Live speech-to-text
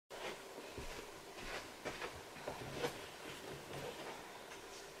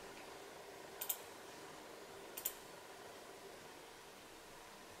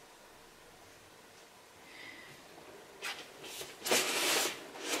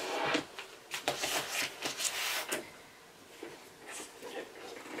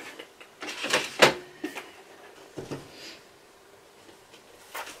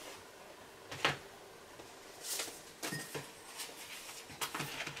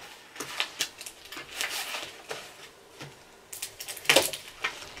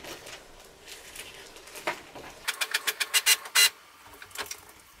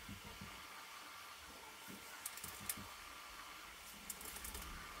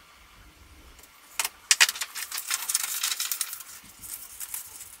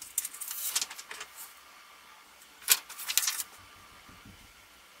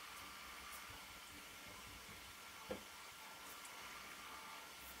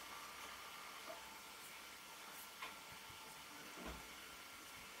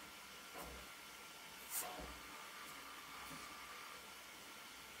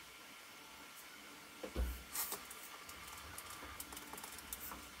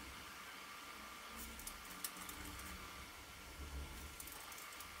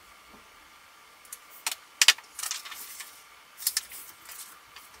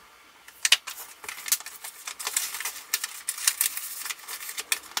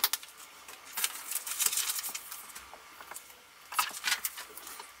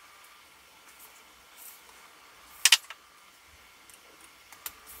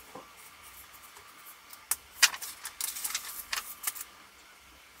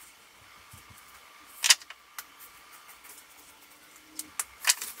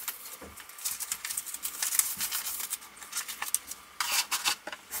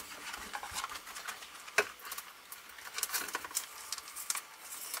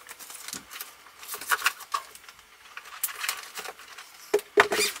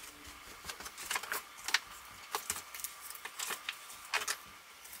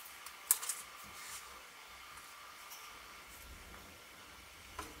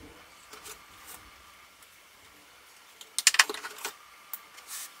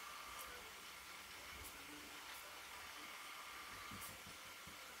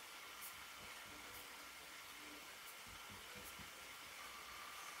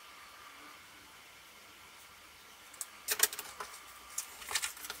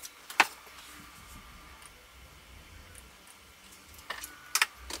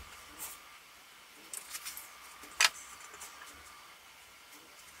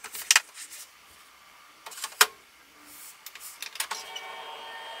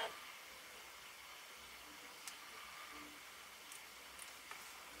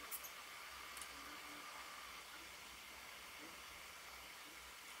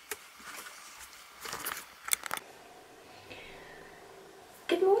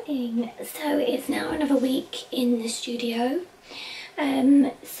morning. So it's now another week in the studio.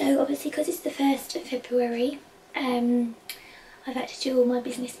 So obviously because it's the 1st of February, I've had to do all my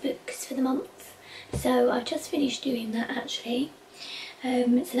business books for the month. So I've just finished doing that actually.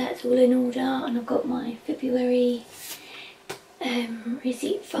 So that's all in order, and I've got my February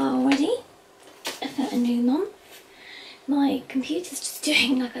receipt file ready for a new month. My computer's just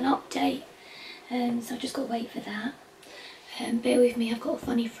doing like an update, so I've just got to wait for that. Bear with me, I've got a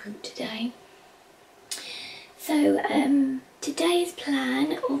funny throat today. So today's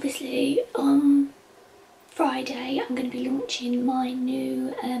plan, obviously on Friday I'm going to be launching my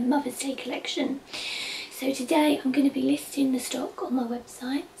new Mother's Day collection. So today I'm going to be listing the stock on my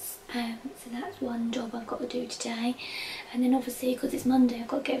websites, so that's one job I've got to do today. And then obviously because it's Monday I've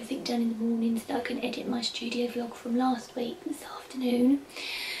got to get everything done in the morning so that I can edit my studio vlog from last week this afternoon.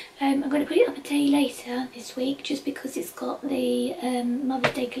 I'm going to put it up a day later this week just because it's got the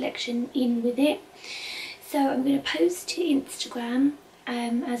Mother's Day collection in with it. So I'm going to post to Instagram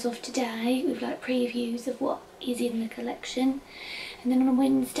as of today with like previews of what is in the collection. And then on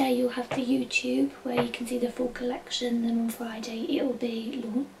Wednesday you'll have the YouTube where you can see the full collection. Then on Friday it will be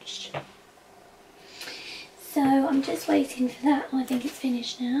launched. So I'm just waiting for that. I think it's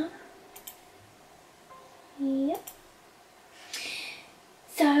finished now. Yep.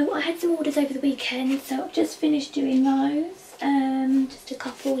 So I had some orders over the weekend, so I've just finished doing those. Just a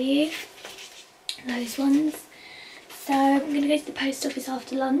couple here, those ones. So I'm going to go to the post office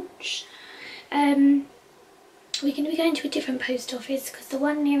after lunch. We're going to be going to a different post office because the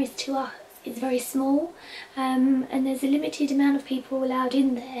one nearest to us is very small, and there's a limited amount of people allowed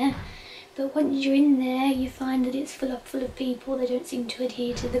in there. But once you're in there you find that it's full of people. They don't seem to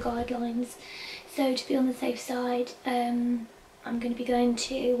adhere to the guidelines. So to be on the safe side, I'm going to be going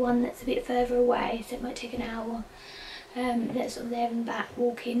to one that's a bit further away, so it might take an hour. That's sort of there and back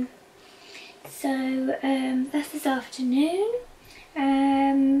walking. So that's this afternoon. So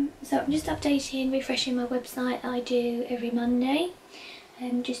I'm just updating, refreshing my website that I do every Monday.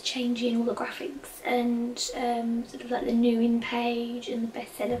 Just changing all the graphics and sort of like the new in page and the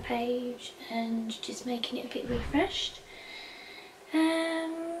bestseller page, and just making it a bit refreshed.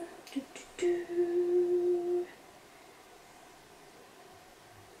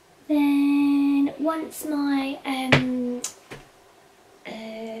 Then once my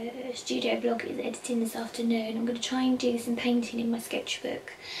studio vlog is editing this afternoon, I'm going to try and do some painting in my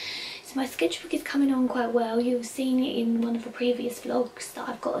sketchbook. So my sketchbook is coming on quite well. You've seen it in one of the previous vlogs that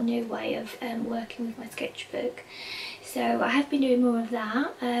I've got a new way of working with my sketchbook. So I have been doing more of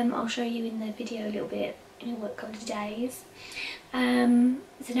that. I'll show you in the video a little bit in a couple of days. So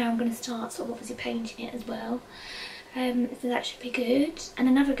now I'm going to start sort of obviously painting it as well. So that should be good. And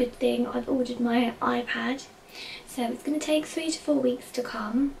another good thing, I've ordered my iPad. So it's going to take 3 to 4 weeks to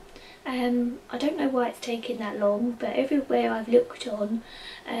come. I don't know why it's taking that long, but everywhere I've looked on,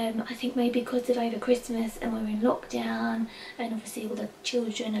 I think maybe because of over Christmas and we're in lockdown and obviously all the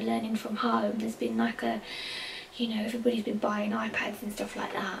children are learning from home, there's been like a, you know, everybody's been buying iPads and stuff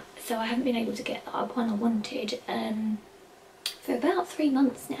like that. So I haven't been able to get the one I wanted for about 3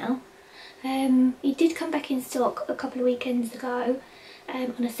 months now. It did come back in stock a couple of weekends ago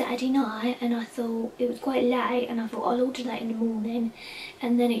on a Saturday night, and I thought it was quite late and I thought I'll order that in the morning,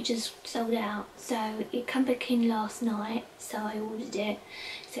 and then it just sold out. So it came back in last night, so I ordered it.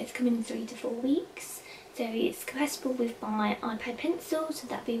 So it's coming in 3 to 4 weeks. So it's compatible with my iPad pencil, so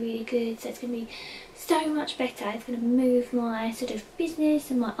that'd be really good. So it's going to be so much better. It's going to move my sort of business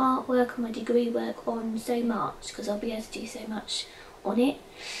and my artwork and my degree work on so much, because I'll be able to do so much on it.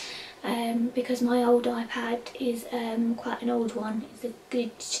 Because my old iPad is quite an old one. It's a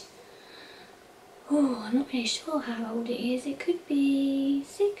good, I'm not really sure how old it is. It could be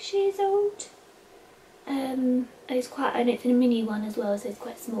 6 years old. It's quite, and it's a mini one as well, so it's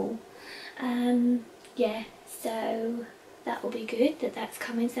quite small. Yeah, so that will be good that that's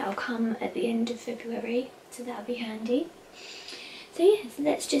coming. So that'll come at the end of February, so that'll be handy. So yeah, so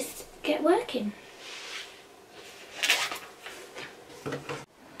let's just get working.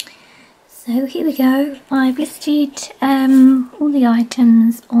 So here we go. I've listed all the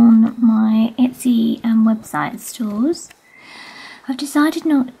items on my Etsy and website stores. I've decided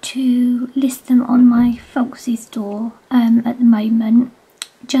not to list them on my Folksy store at the moment,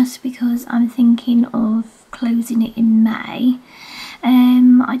 just because I'm thinking of closing it in May.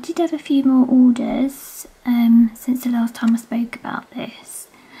 I did have a few more orders since the last time I spoke about this,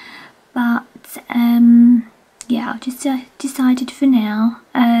 but yeah, I've just decided for now.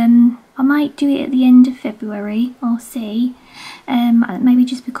 I might do it at the end of February, I'll see. Maybe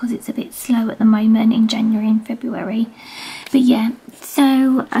just because it's a bit slow at the moment in January and February. But yeah,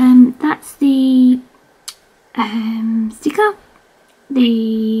 so that's the sticker,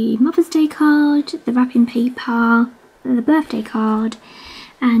 the Mother's Day card, the wrapping paper, the birthday card,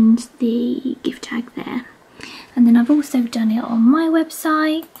 and the gift tag there. And then I've also done it on my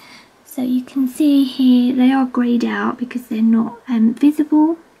website, so you can see here they are greyed out because they're not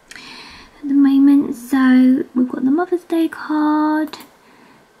visible at the moment. So we've got the Mother's Day card,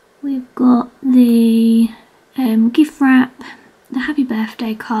 we've got the gift wrap, the happy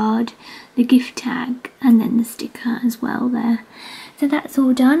birthday card, the gift tag, and then the sticker as well there. So that's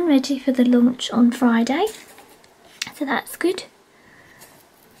all done, ready for the launch on Friday, so that's good.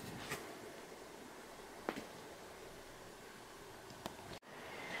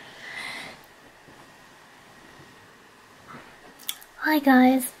 Hi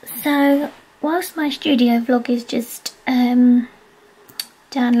guys, so whilst my studio vlog is just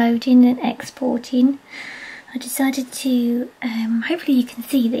downloading and exporting, I decided to, hopefully you can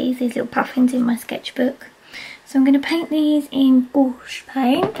see these little puffins in my sketchbook. So I'm going to paint these in gouache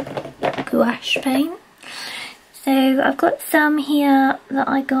paint. So I've got some here that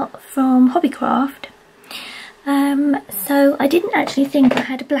I got from Hobbycraft. So I didn't actually think I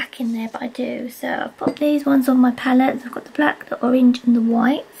had a black in there, but I do. So I've got these ones on my palette. I've got the black, the orange and the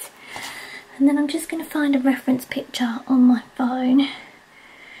white. And then I'm just going to find a reference picture on my phone,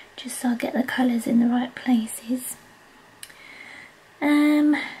 just so I get the colours in the right places.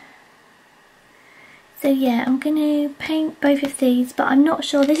 So yeah, I'm going to paint both of these, but I'm not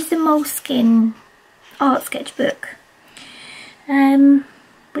sure. This is a Moleskine art sketchbook,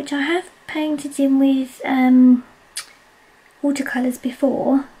 which I have painted in with watercolours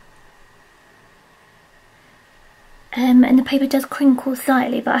before, and the paper does crinkle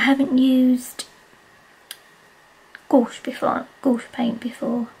slightly, but I haven't used gouache paint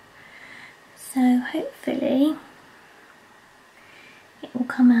before, so hopefully it will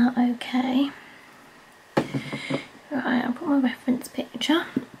come out okay. Right, I'll put my reference picture.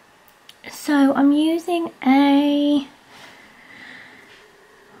 So I'm using a,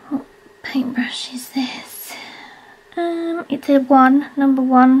 what paintbrush is this? It's a number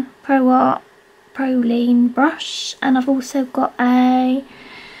one Pro Art Proline brush, and I've also got a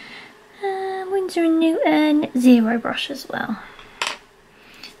Winsor & Newton Zero brush as well.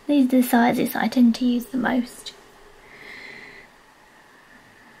 These are the sizes I tend to use the most.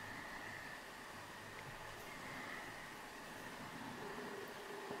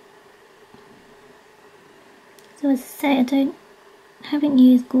 So as I say, haven't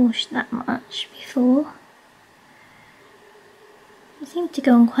used gouache that much before. It seems to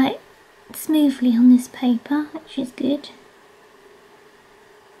go on quite smoothly on this paper, which is good.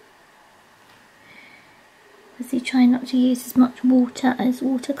 Obviously try not to use as much water as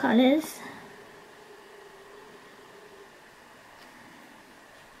watercolours.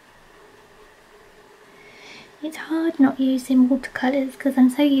 It's hard not using watercolours because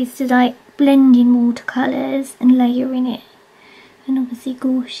I'm so used to like blending watercolours and layering it, and obviously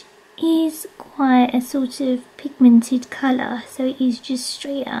gouache is quite a sort of pigmented colour, so it is just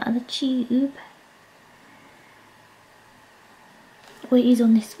straight out of the tube. Well, it is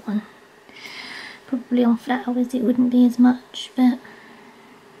on this one. Probably on flowers it wouldn't be as much, but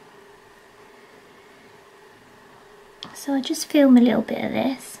so I just film a little bit of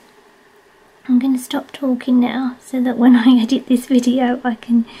this. I'm going to stop talking now so that when I edit this video I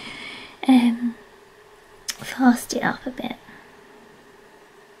can fast it up a bit.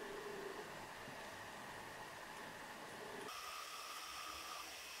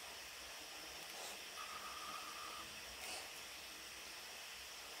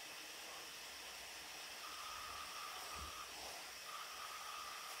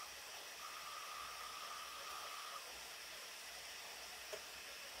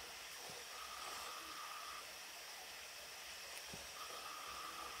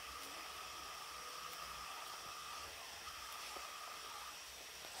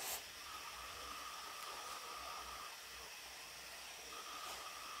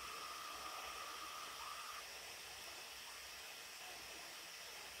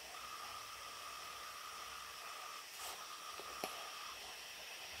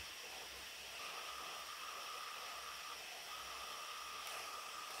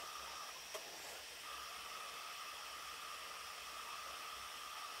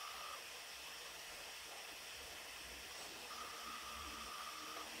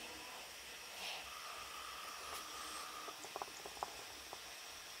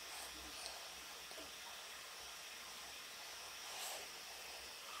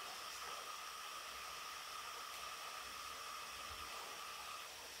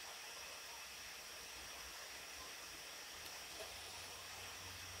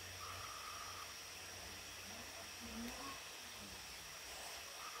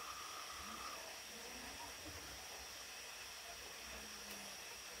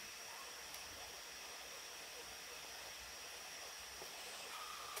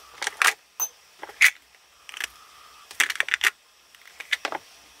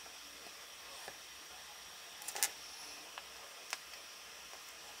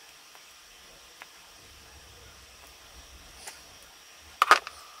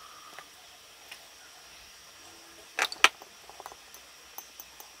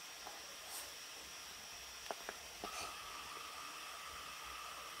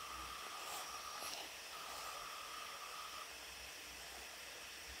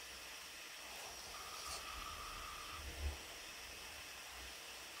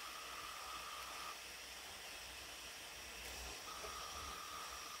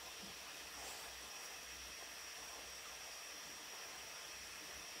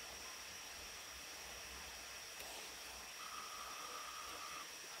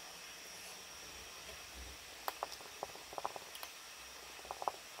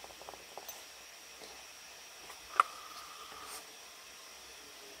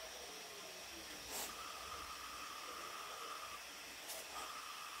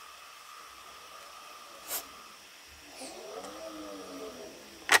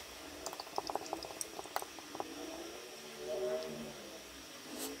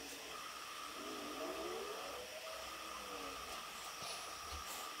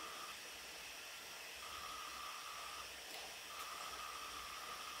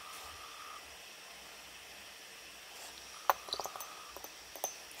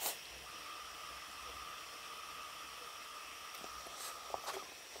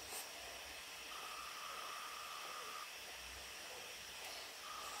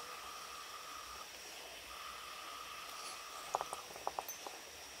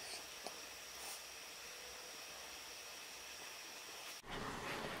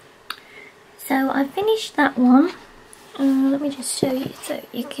 So I finished that one. Let me just show you so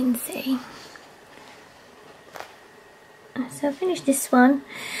you can see. So I finished this one,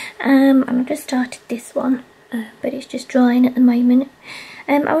 and I've just started this one, but it's just drying at the moment.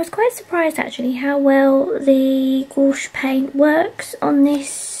 I was quite surprised actually how well the gouache paint works on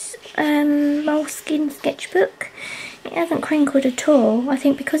this moleskin sketchbook. It hasn't crinkled at all. I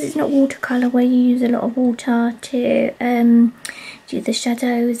think because it's not watercolour where you use a lot of water to do the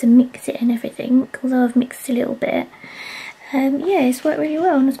shadows and mix it and everything, although I've mixed a little bit. Yeah, it's worked really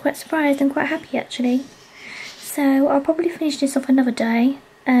well and I was quite surprised and quite happy actually. So I'll probably finish this off another day,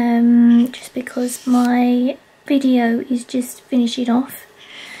 just because my video is just finishing off,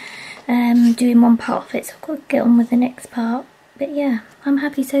 doing one part of it, so I've got to get on with the next part. But yeah, I'm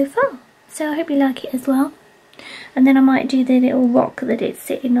happy so far. So I hope you like it as well. And then I might do the little rock that it's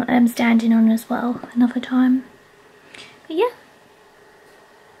sitting on, standing on as well another time. But yeah.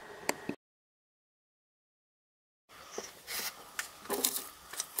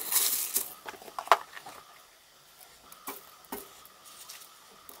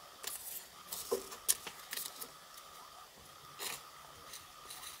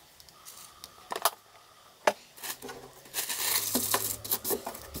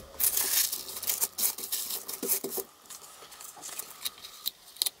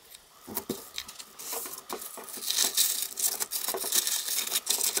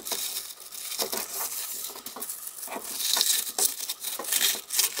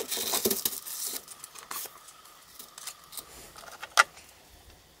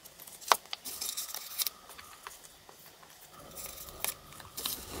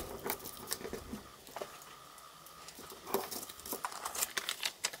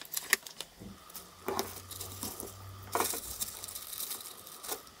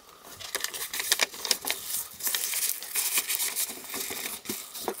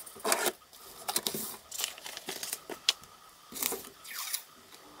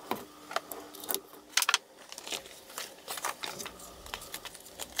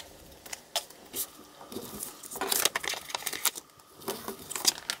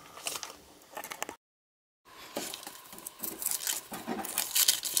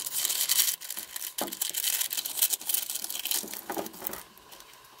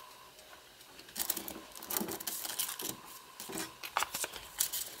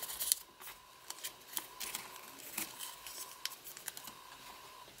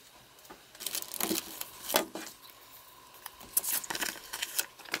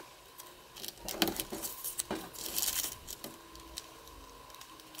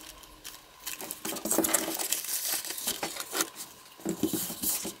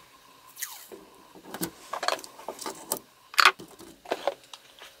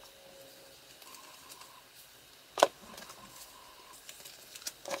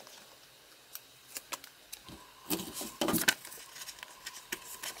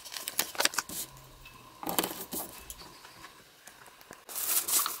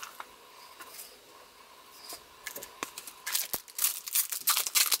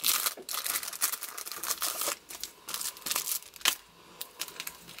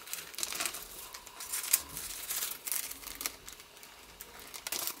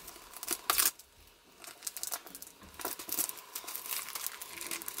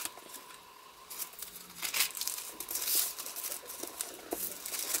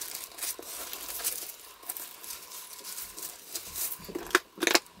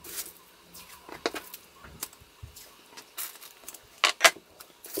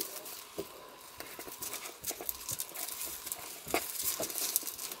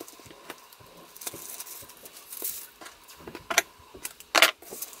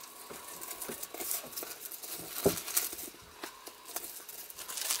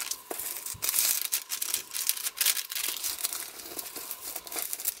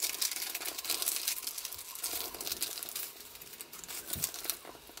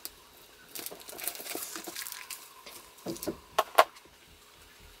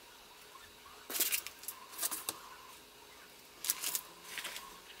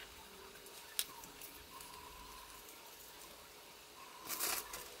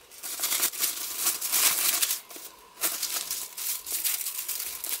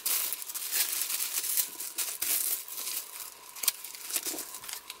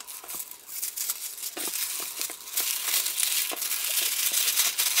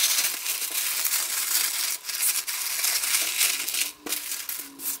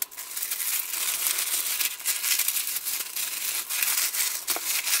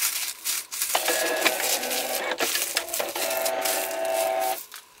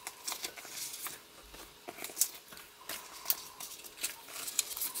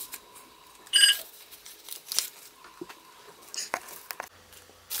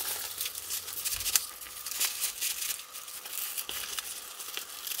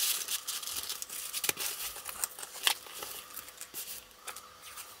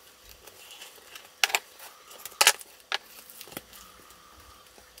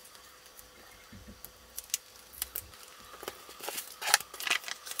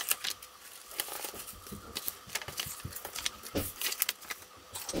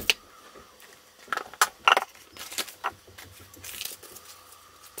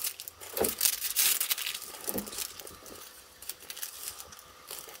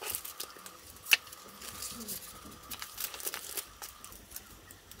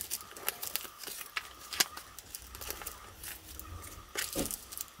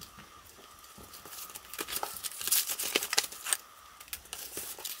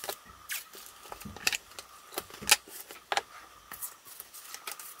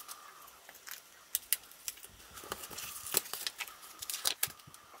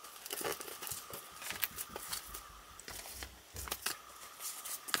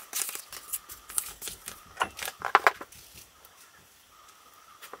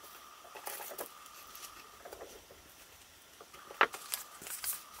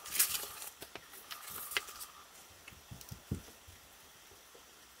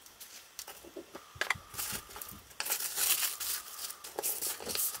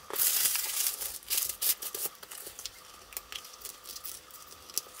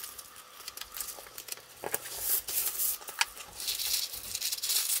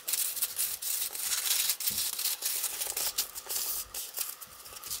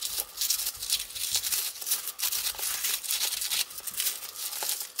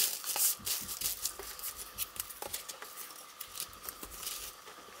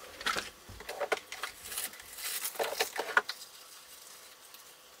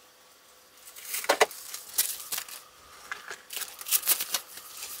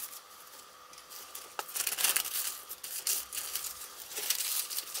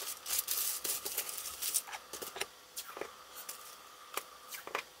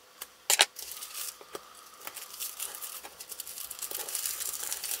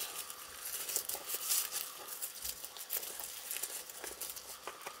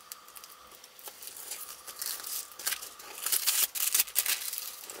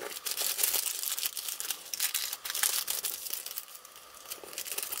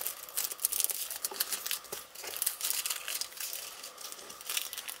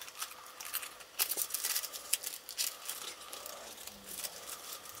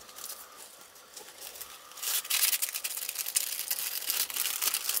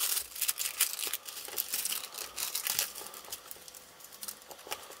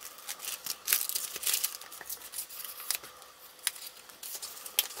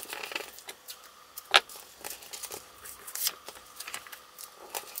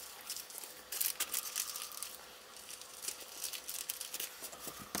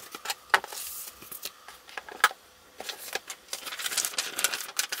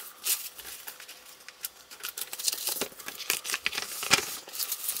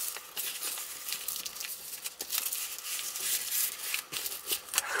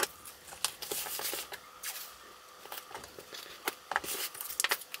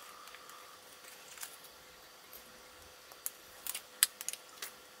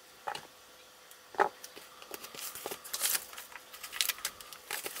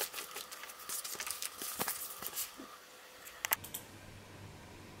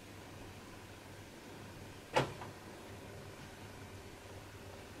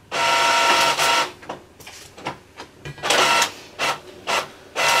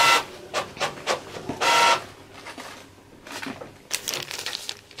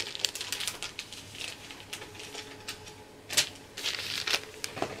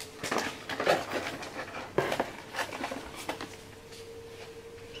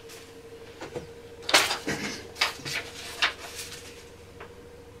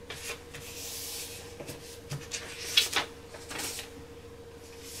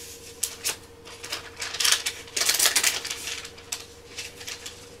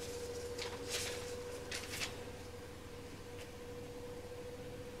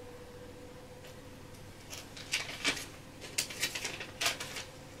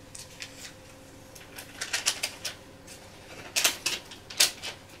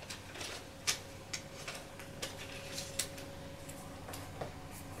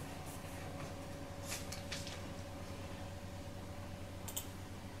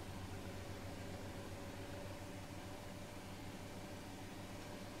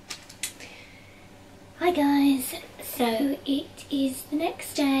 Hi guys, so it is the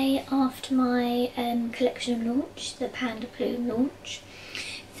next day after my collection launch, the Panda Plume launch.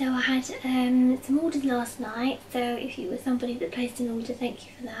 So I had some orders last night, so if you were somebody that placed an order, thank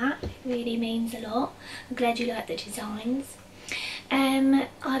you for that. It really means a lot. I'm glad you like the designs.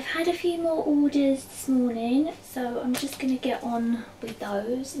 I've had a few more orders this morning, so I'm just going to get on with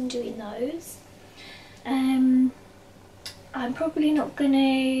those and doing those. I'm probably not going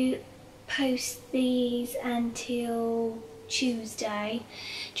to post these until Tuesday,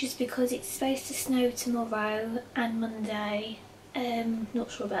 just because it's supposed to snow tomorrow and Monday. Not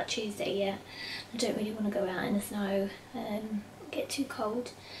sure about Tuesday yet. I don't really want to go out in the snow, get too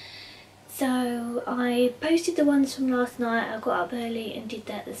cold. So I posted the ones from last night. I got up early and did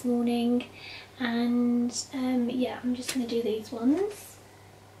that this morning, and yeah, I'm just going to do these ones.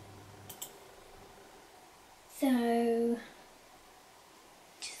 So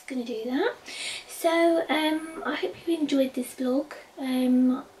just going to do that. So I hope you enjoyed this vlog.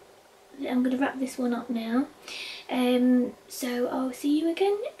 I'm going to wrap this one up now. So I'll see you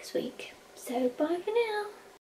again next week. So bye for now.